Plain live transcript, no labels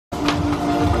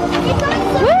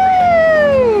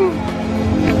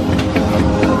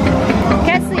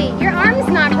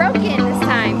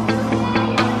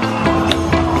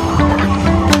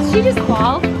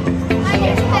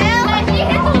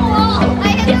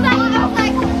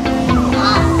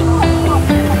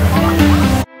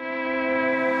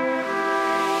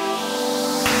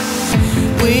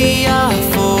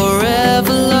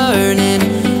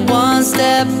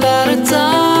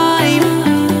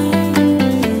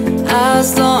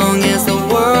as long as the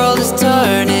world is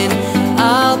turning,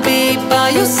 I'll be by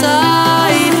your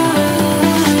side.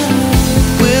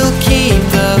 We'll keep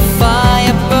the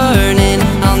fire burning,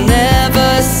 I'll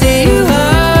never see you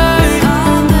hurt.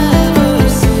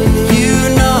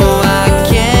 You know I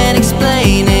can't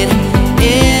explain it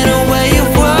in a way of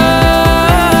words.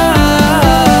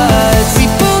 We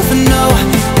both know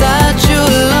that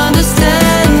you'll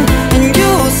understand, and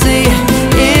you'll see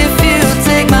if you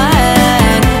take my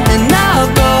hand, and I'll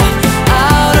go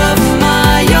out of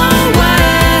my own way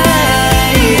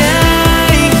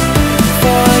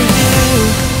for you.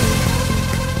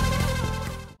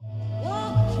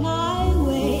 Walk my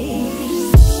way.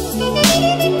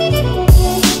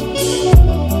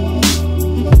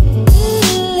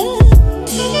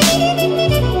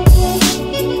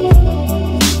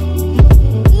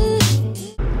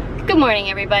 Good morning,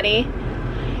 everybody.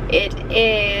 It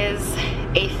is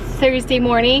a Thursday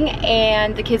morning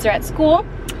and the kids are at school.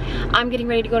 I'm getting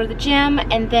ready to go to the gym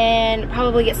and then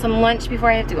probably get some lunch before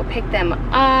I have to go pick them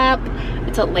up.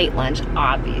 It's a late lunch,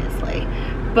 obviously.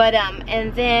 But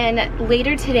and then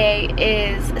later today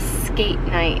is skate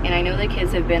night, and I know the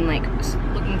kids have been like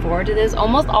looking forward to this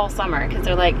almost all summer because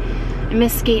they're like, I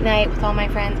miss skate night with all my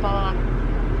friends, blah blah blah.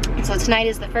 So tonight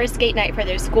is the first skate night for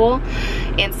their school,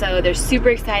 and so they're super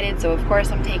excited, so of course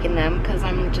I'm taking them because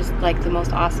I'm just like the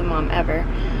most awesome mom ever.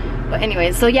 But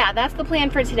anyways, so yeah, that's the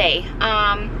plan for today.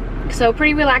 So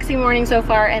pretty relaxing morning so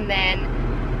far, and then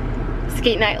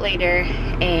skate night later,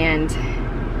 and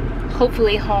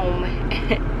hopefully home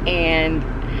and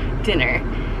dinner.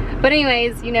 But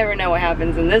anyways, you never know what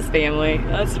happens in this family,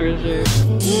 that's for sure.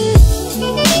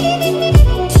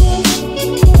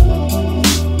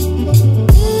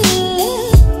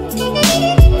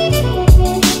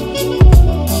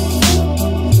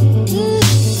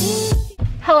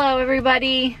 Hello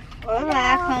everybody.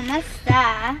 Hola, ¿cómo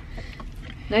está?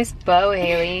 Nice bow,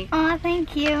 Haley. Oh,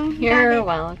 thank you. You're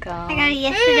welcome. I got it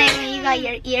yesterday when you got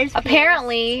your ears pierced.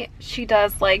 Apparently, she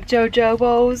does like JoJo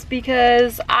bows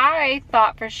because I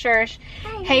thought for sure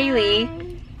Haley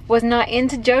was not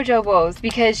into JoJo bows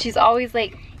because she's always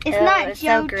like, it's not it's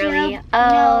JoJo. so girly. No.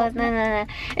 Oh, no. And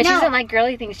she No. doesn't like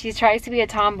girly things. She tries to be a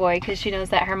tomboy because she knows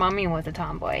that her mommy was a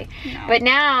tomboy. No. But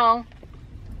now,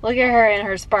 look at her and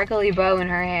her sparkly bow in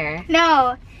her hair.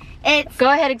 No, it's... Go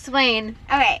ahead, explain.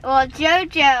 Okay, well,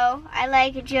 JoJo, I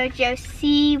like JoJo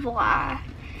Siwa.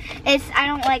 I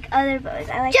don't like other bows.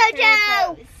 I like JoJo!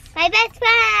 Bows. My best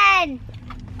friend!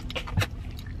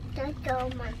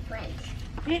 JoJo, my friend.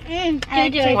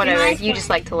 JoJo, Whatever, you just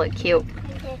like to look cute.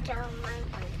 JoJo, my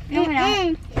friend. No,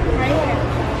 right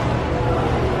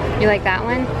here. You like that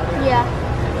one? Yeah.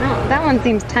 Oh, that one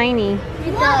seems tiny.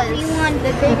 It does. You want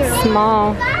the bigger It's one.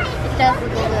 small. It does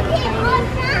look a little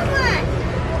tiny.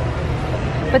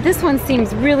 But this one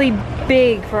seems really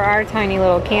big for our tiny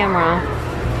little camera.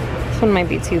 This one might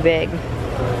be too big.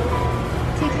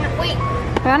 Wait.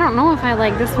 But I don't know if I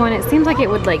like this one. It seems like it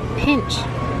would like pinch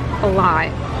a lot.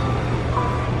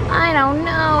 I don't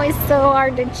know. It's so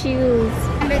hard to choose.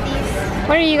 Under these.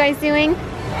 What are you guys doing?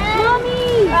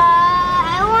 Mommy!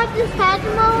 I want this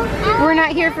Tajmal. We're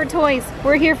not here for toys.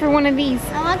 We're here for one of these.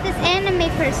 I want this anime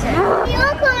person.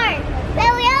 Unicorn!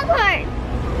 Belly unicorn!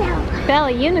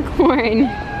 Bella Unicorn.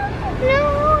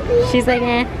 No! She's like,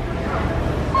 eh.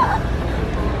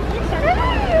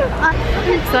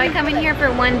 So I come in here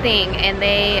for one thing, and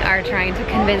they are trying to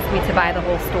convince me to buy the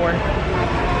whole store.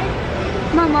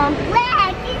 Mom.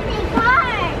 Red, Disney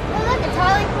card! Oh, look, it's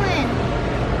Harley Quinn.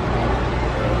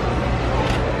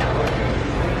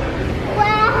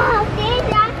 Wow, there's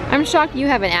that. I'm shocked you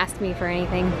haven't asked me for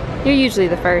anything. You're usually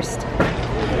the first.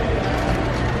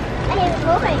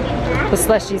 The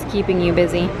Celestia's keeping you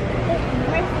busy.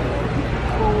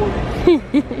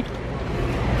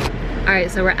 Alright,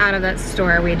 so we're out of that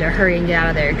store. We had to hurry and get out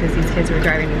of there because these kids were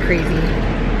driving me crazy.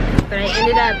 But I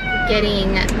ended up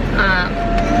getting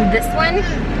this one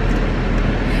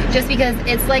just because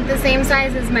it's like the same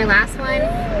size as my last one,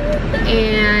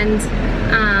 and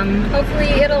hopefully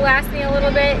it'll last me a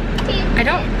little bit. I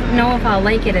don't know if I'll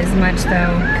like it as much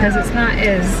though because it's not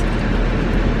as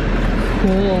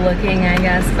cool looking, I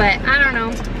guess, but I don't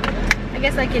know. I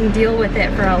guess I can deal with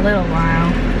it for a little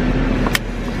while.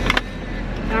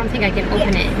 I don't think I can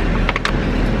open it.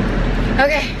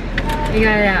 Okay, we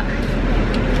got it out.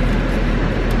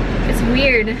 It's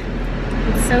weird.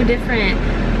 It's so different.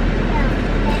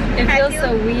 It feels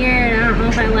so weird. I don't know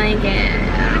if I like it.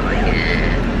 I don't like it.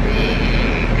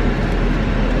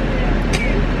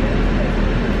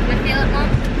 Wanna feel it, Mom?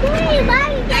 Hey, why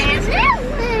you got that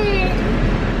one?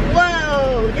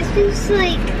 Whoa, this is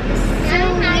like so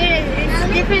weird. It's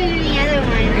different than the other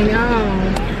one. I know.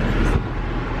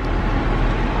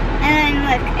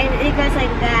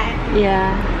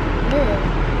 Yeah.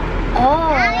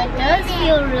 Oh, it does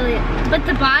feel really, but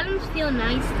the bottoms feel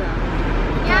nice though.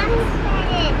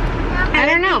 I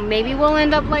don't know, maybe we'll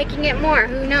end up liking it more,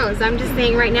 who knows? I'm just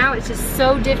saying right now it's just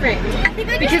so different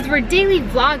because we're daily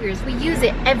vloggers. We use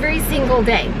it every single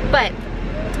day, but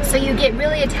so you get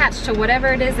really attached to whatever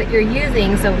it is that you're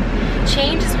using, so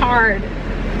change is hard.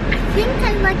 I think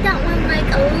I like that one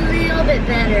like a little bit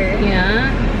better.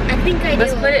 Yeah? I think I do.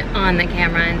 Let's put it on the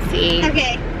camera and see.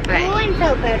 Okay. Right. That one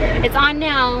felt better. It's on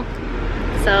now.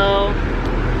 So,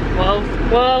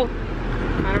 whoa.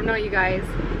 I don't know, you guys.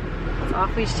 It's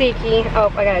awfully shaky.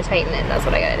 Oh, I gotta tighten it. That's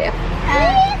what I gotta do.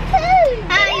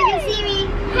 You can see me.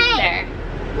 Hey. There.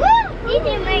 Woo! You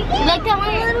like that one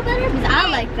a little better? Because I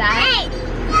like that. Hey.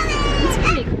 It's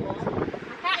pretty cool.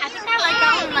 I think I like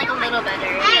that one like a little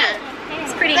better. Yeah.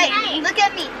 It's pretty handy. Look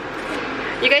at me.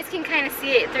 You guys can kind of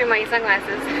see it through my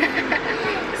sunglasses.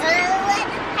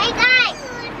 Hey guys!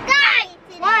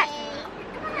 What?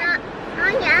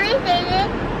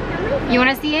 You want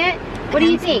to see it? What do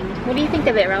you think? What do you think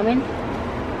of it, Roman?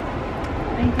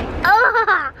 What do you think?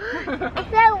 Oh! It's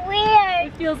so weird.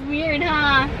 It feels weird,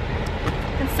 huh?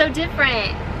 It's so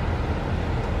different.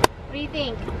 What do you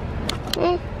think?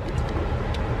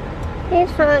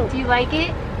 It's fun. Do you like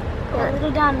it? A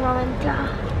little down, Roman.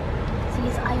 See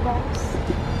his eyeballs.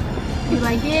 You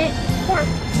like it?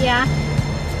 Yeah. Yeah?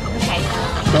 Okay.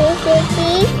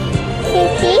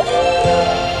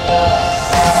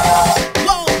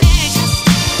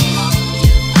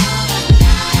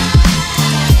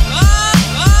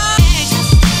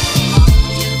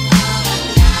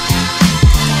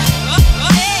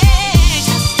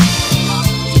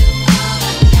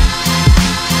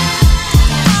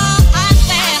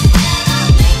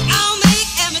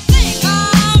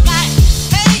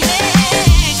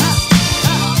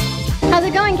 How's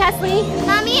it going, Kesley?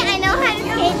 Mommy, I know how to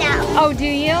skate now. Oh, do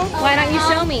you? Why don't you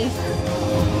show me?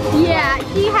 Yeah,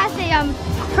 she has a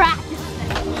practice.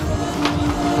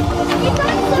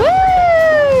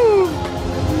 Woo!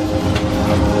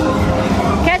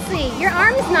 Kesley, your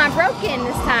arm is not broken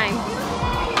this time.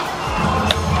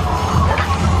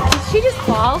 Did she just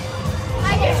fall?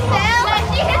 I just fell.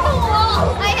 She hit the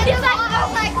wall. I hit the wall. I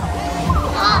was like,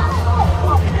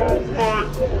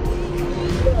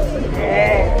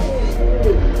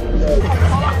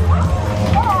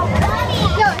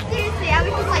 no, seriously, I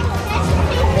was just like,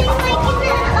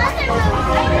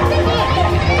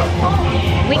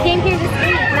 We came here to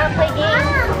skate, not play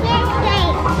games.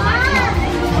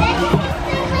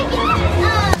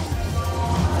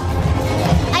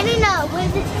 I don't know, what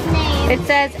is its name? It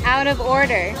says out of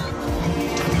order.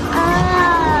 Oh.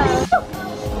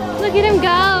 Look at him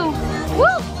go.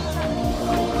 Woo!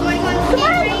 Come on.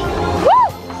 Woo!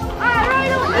 Alright,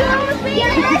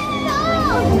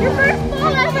 your first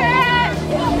fall ever!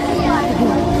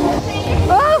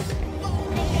 Oh!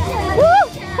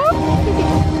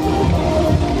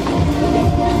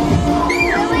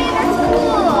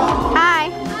 Hi.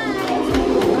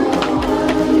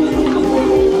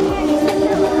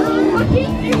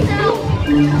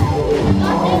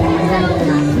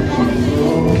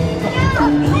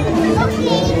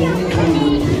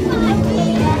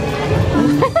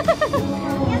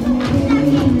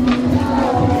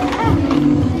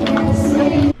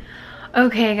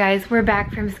 Okay guys, we're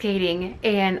back from skating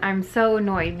and I'm so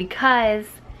annoyed because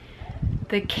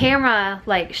the camera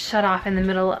like shut off in the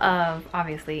middle of,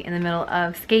 obviously in the middle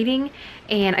of skating,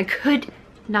 and I could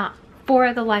not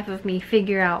for the life of me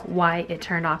figure out why it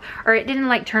turned off. Or it didn't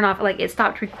like turn off, like it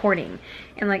stopped recording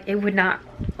and like it would not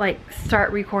like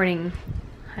start recording.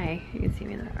 Hi, you can see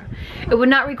me in the background. It would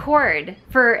not record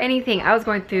for anything. I was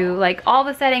going through like all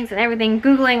the settings and everything,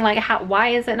 Googling like why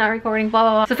is it not recording, blah,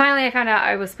 blah, blah. So finally I found out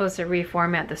I was supposed to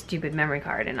reformat the stupid memory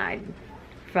card, and I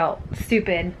felt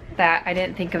stupid that I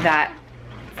didn't think of that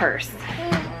first.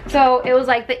 So it was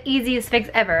like the easiest fix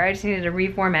ever. I just needed to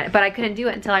reformat it, but I couldn't do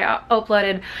it until I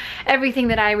uploaded everything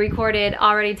that I recorded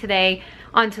already today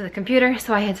onto the computer.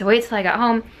 So I had to wait till I got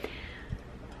home.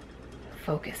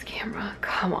 Focus camera,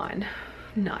 come on.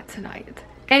 Not tonight.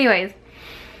 Anyways,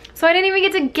 so I didn't even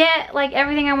get to get like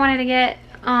everything I wanted to get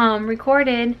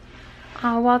recorded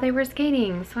while they were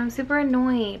skating. So I'm super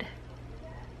annoyed.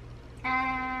 Can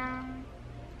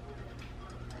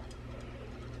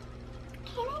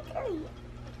I do it?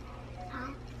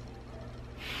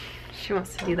 She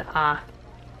wants to do the ah.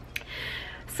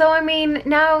 So I mean,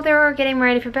 now they're getting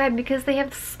ready for bed because they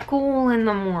have school in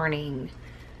the morning,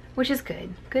 which is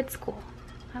good. Good school.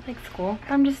 I like school.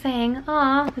 I'm just saying,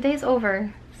 aw, the day's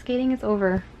over. Skating is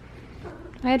over.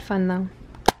 I had fun though.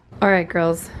 All right,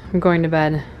 girls, I'm going to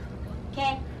bed.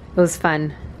 Okay. It was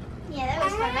fun. Yeah, that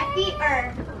was fun. My feet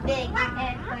are big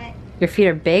and wet. Your feet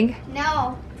are big?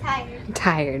 No, tired.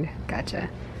 Tired. Gotcha.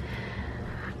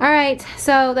 Alright,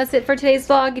 so that's it for today's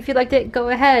vlog. If you liked it, go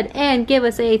ahead and give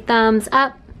us a thumbs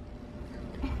up.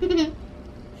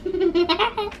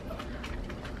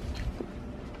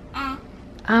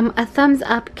 A thumbs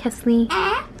up, Kesley.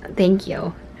 Thank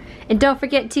you. And don't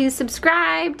forget to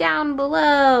subscribe down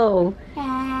below.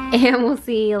 And we'll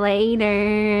see you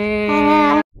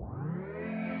later.